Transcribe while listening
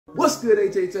What's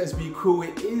good, HHSB crew?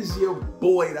 It is your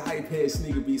boy, the Hypehead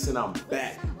Sneaker Beast, and I'm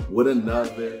back with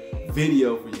another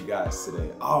video for you guys today.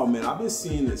 Oh man, I've been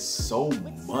seeing this so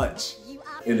much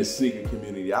in the sneaker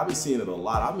community. I've been seeing it a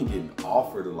lot. I've been getting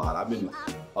offered a lot. I've been,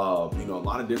 a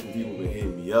lot of different people have been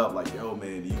hitting me up like, yo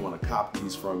man, do you want to cop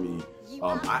these from me?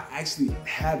 I actually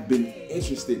have been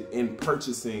interested in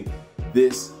purchasing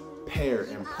this pair,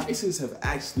 and prices have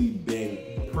actually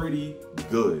been pretty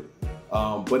good.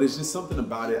 But it's just something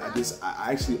about it.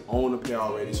 I actually own a pair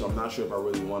already, so I'm not sure if I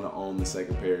really want to own the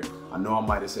second pair. I know I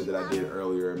might have said that I did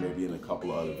earlier, maybe in a couple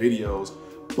of other videos.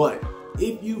 But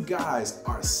if you guys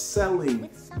are selling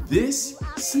this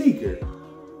sneaker,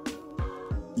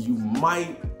 you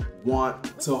might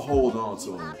want to hold on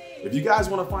to them. If you guys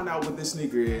want to find out what this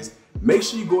sneaker is, make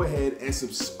sure you go ahead and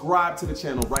subscribe to the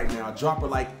channel right now. Drop a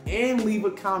like and leave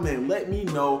a comment. Let me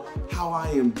know how I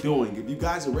am doing. If you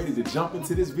guys are ready to jump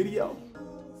into this video,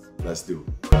 let's do it.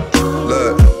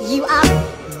 Look. You are.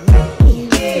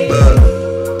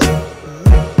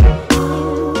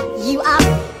 You are.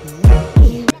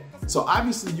 So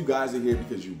obviously you guys are here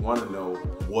because you want to know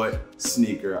what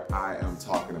sneaker I am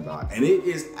talking about. And it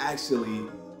is actually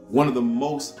one of the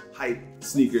most hyped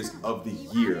sneakers of the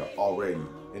year already.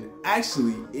 And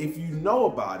actually, if you know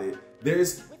about it,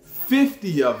 there's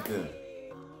 50 of them.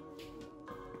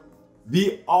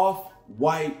 The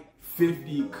Off-White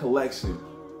 50 collection.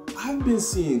 I've been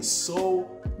seeing so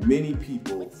many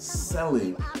people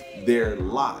selling their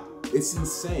lot. It's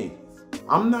insane.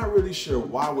 I'm not really sure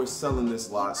why we're selling this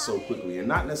lot so quickly, and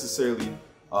not necessarily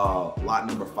lot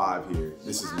number 5 here.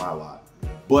 This is my lot.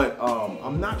 But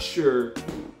I'm not sure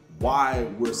why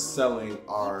we're selling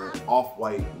our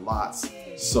Off-White lots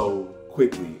so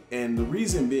quickly. And the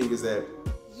reason being is that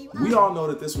we all know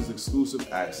that this was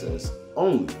exclusive access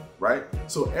only, right?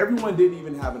 So everyone didn't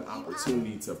even have an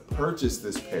opportunity to purchase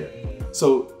this pair.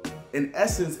 So in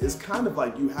essence, it's kind of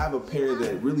like you have a pair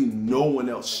that really no one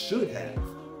else should have.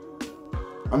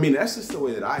 I mean, that's just the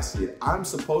way that I see it. I'm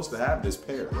supposed to have this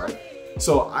pair, right?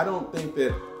 So I don't think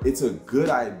that it's a good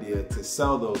idea to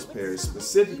sell those pairs,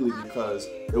 specifically because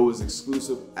it was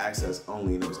exclusive access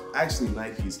only, and it was actually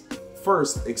Nike's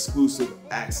first exclusive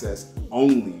access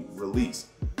only release.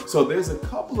 So there's a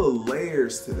couple of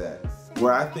layers to that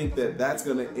where I think that that's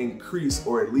going to increase,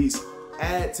 or at least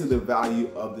add to the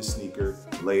value of the sneaker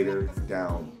later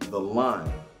down the line.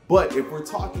 But if we're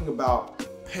talking about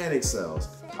panic sales,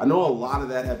 I know a lot of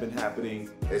that have been happening.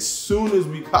 As soon as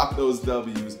we got those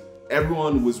W's,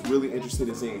 everyone was really interested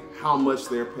in seeing how much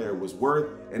their pair was worth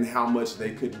and how much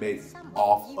they could make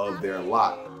off of their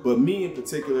lot. But me in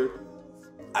particular,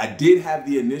 I did have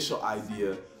the initial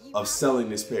idea of selling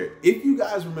this pair. If you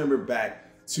guys remember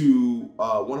back to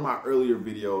one of my earlier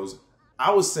videos,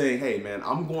 I was saying, hey man,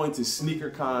 I'm going to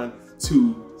SneakerCon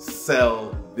to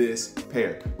sell this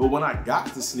pair. But when I got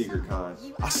to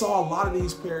SneakerCon, I saw a lot of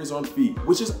these pairs on feet,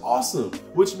 which is awesome,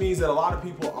 which means that a lot of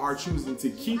people are choosing to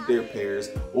keep their pairs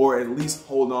or at least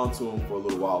hold on to them for a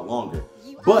little while longer.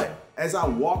 But as I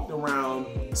walked around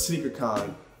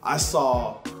SneakerCon, I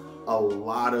saw a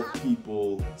lot of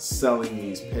people selling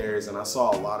these pairs, and I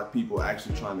saw a lot of people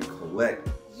actually trying to collect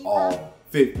all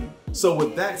 50. So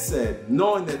with that said,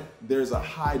 knowing that there's a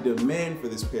high demand for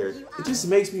this pair, it just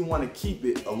makes me want to keep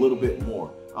it a little bit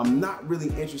more. I'm not really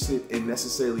interested in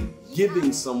necessarily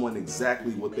giving someone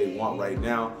exactly what they want right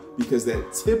now, because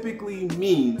that typically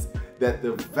means that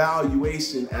the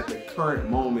valuation at the current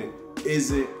moment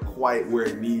isn't quite where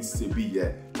it needs to be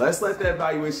yet. Let's let that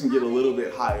valuation get a little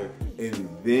bit higher, and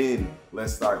then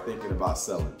let's start thinking about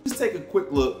selling. Just take a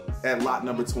quick look at lot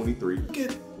number 23. Look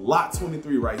at lot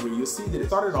 23 right here. You'll see that it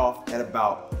started off at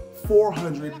about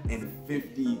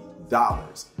 $450.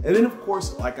 And then of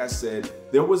course, like I said,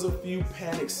 there was a few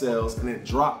panic sales and it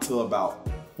dropped to about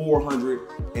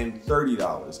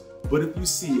 $430. But if you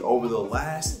see over the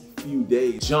last few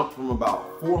days, jumped from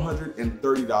about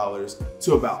 $430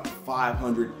 to about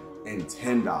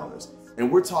 $510.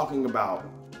 And we're talking about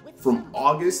from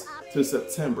August to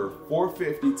September,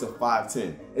 $450 to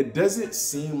 $510. It doesn't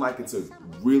seem like it's a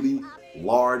really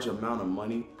large amount of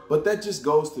money, but that just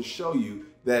goes to show you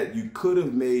that you could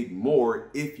have made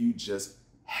more if you just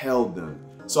held them.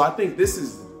 So I think this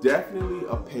is definitely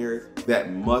a pair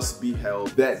that must be held.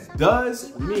 That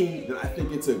does mean that I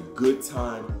think it's a good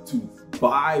time to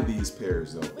buy these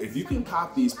pairs though. If you can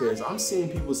cop these pairs, I'm seeing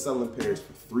people selling pairs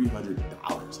for $300,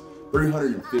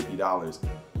 $350.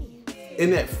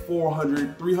 In that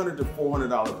 $300 to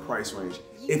 $400 price range.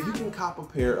 If you can cop a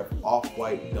pair of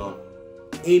Off-White Dunk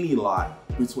any lot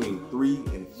between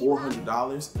 $300 and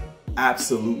 $400,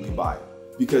 absolutely buy it.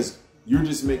 Because you're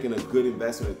just making a good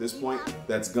investment at this point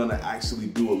that's gonna actually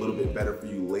do a little bit better for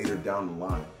you later down the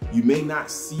line. You may not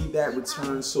see that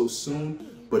return so soon,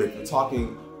 but if you're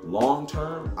talking long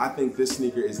term, I think this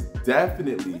sneaker is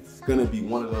definitely gonna be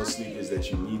one of those sneakers that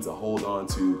you need to hold on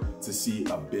to see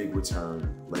a big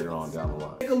return later on down the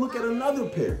line. Take a look at another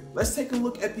pair. Let's take a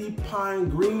look at the Pine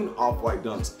Green Off-White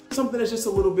Dunks. Something that's just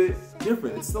a little bit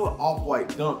different. It's still an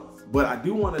off-white dunk, but I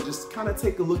do want to just kind of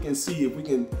take a look and see if we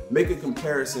can make a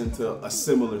comparison to a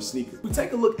similar sneaker. We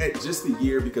take a look at just the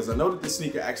year, because I know that this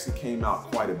sneaker actually came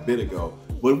out quite a bit ago,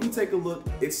 but if we take a look,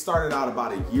 it started out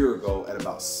about a year ago at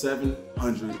about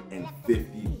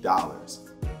 $750.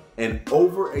 And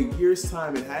over a year's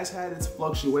time, it has had its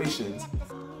fluctuations,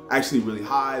 actually really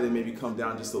high, then maybe come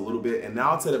down just a little bit, and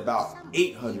now it's at about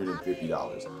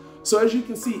 $850. So as you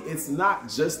can see, it's not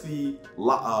just the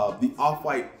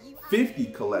Off-White 50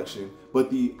 collection, but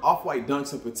the Off-White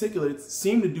Dunks in particular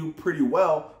seem to do pretty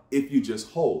well if you just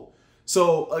hold.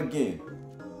 So again,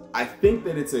 I think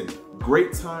that it's a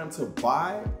great time to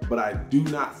buy, but I do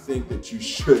not think that you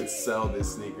should sell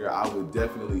this sneaker. I would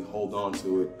definitely hold on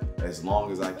to it as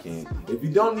long as I can. If you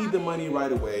don't need the money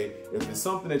right away, if it's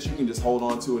something that you can just hold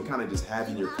on to and kind of just have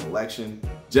in your collection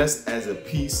just as a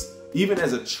piece, even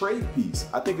as a trade piece,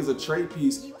 I think as a trade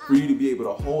piece for you to be able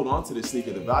to hold on to this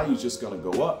sneaker, the value is just gonna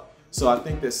go up. So I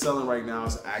think that selling right now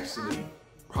is actually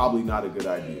probably not a good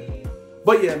idea.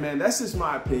 But yeah, man, that's just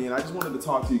my opinion. I just wanted to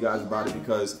talk to you guys about it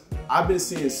because I've been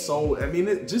seeing just look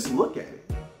at it.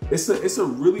 It's a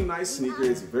really nice sneaker.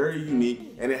 It's very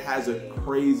unique and it has a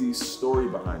crazy story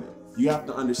behind it. You have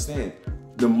to understand,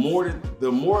 the more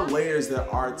layers there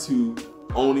are to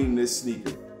owning this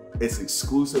sneaker. It's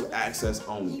exclusive access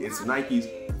only. It's Nike's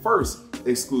first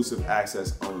exclusive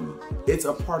access only. It's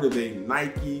a part of a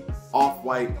Nike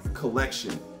Off-White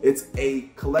collection. It's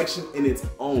a collection in its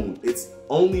own. It's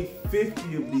only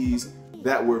 50 of these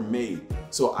that were made.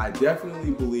 So I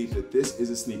definitely believe that this is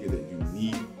a sneaker that you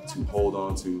need to hold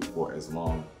on to for as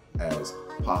long as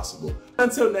possible.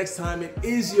 Until next time, it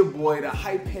is your boy, the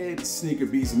Hypehead Sneaker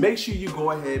Beast. Make sure you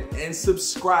go ahead and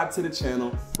subscribe to the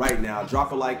channel right now.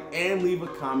 Drop a like and leave a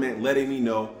comment letting me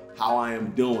know how I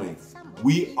am doing.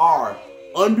 We are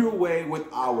underway with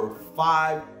our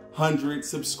 500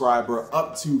 subscriber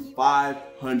up to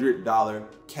 $500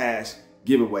 cash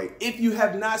giveaway. If you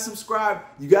have not subscribed,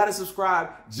 you gotta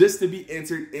subscribe just to be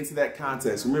entered into that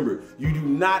contest. Remember, you do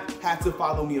not have to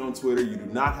follow me on Twitter. You do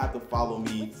not have to follow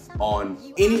me on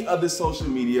any other social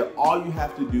media. All you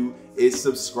have to do is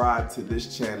subscribe to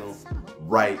this channel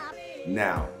right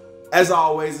now. As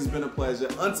always, it's been a pleasure.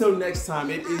 Until next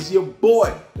time, it is your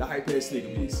boy, the Hypehead Sneaker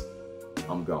Beast.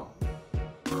 I'm gone.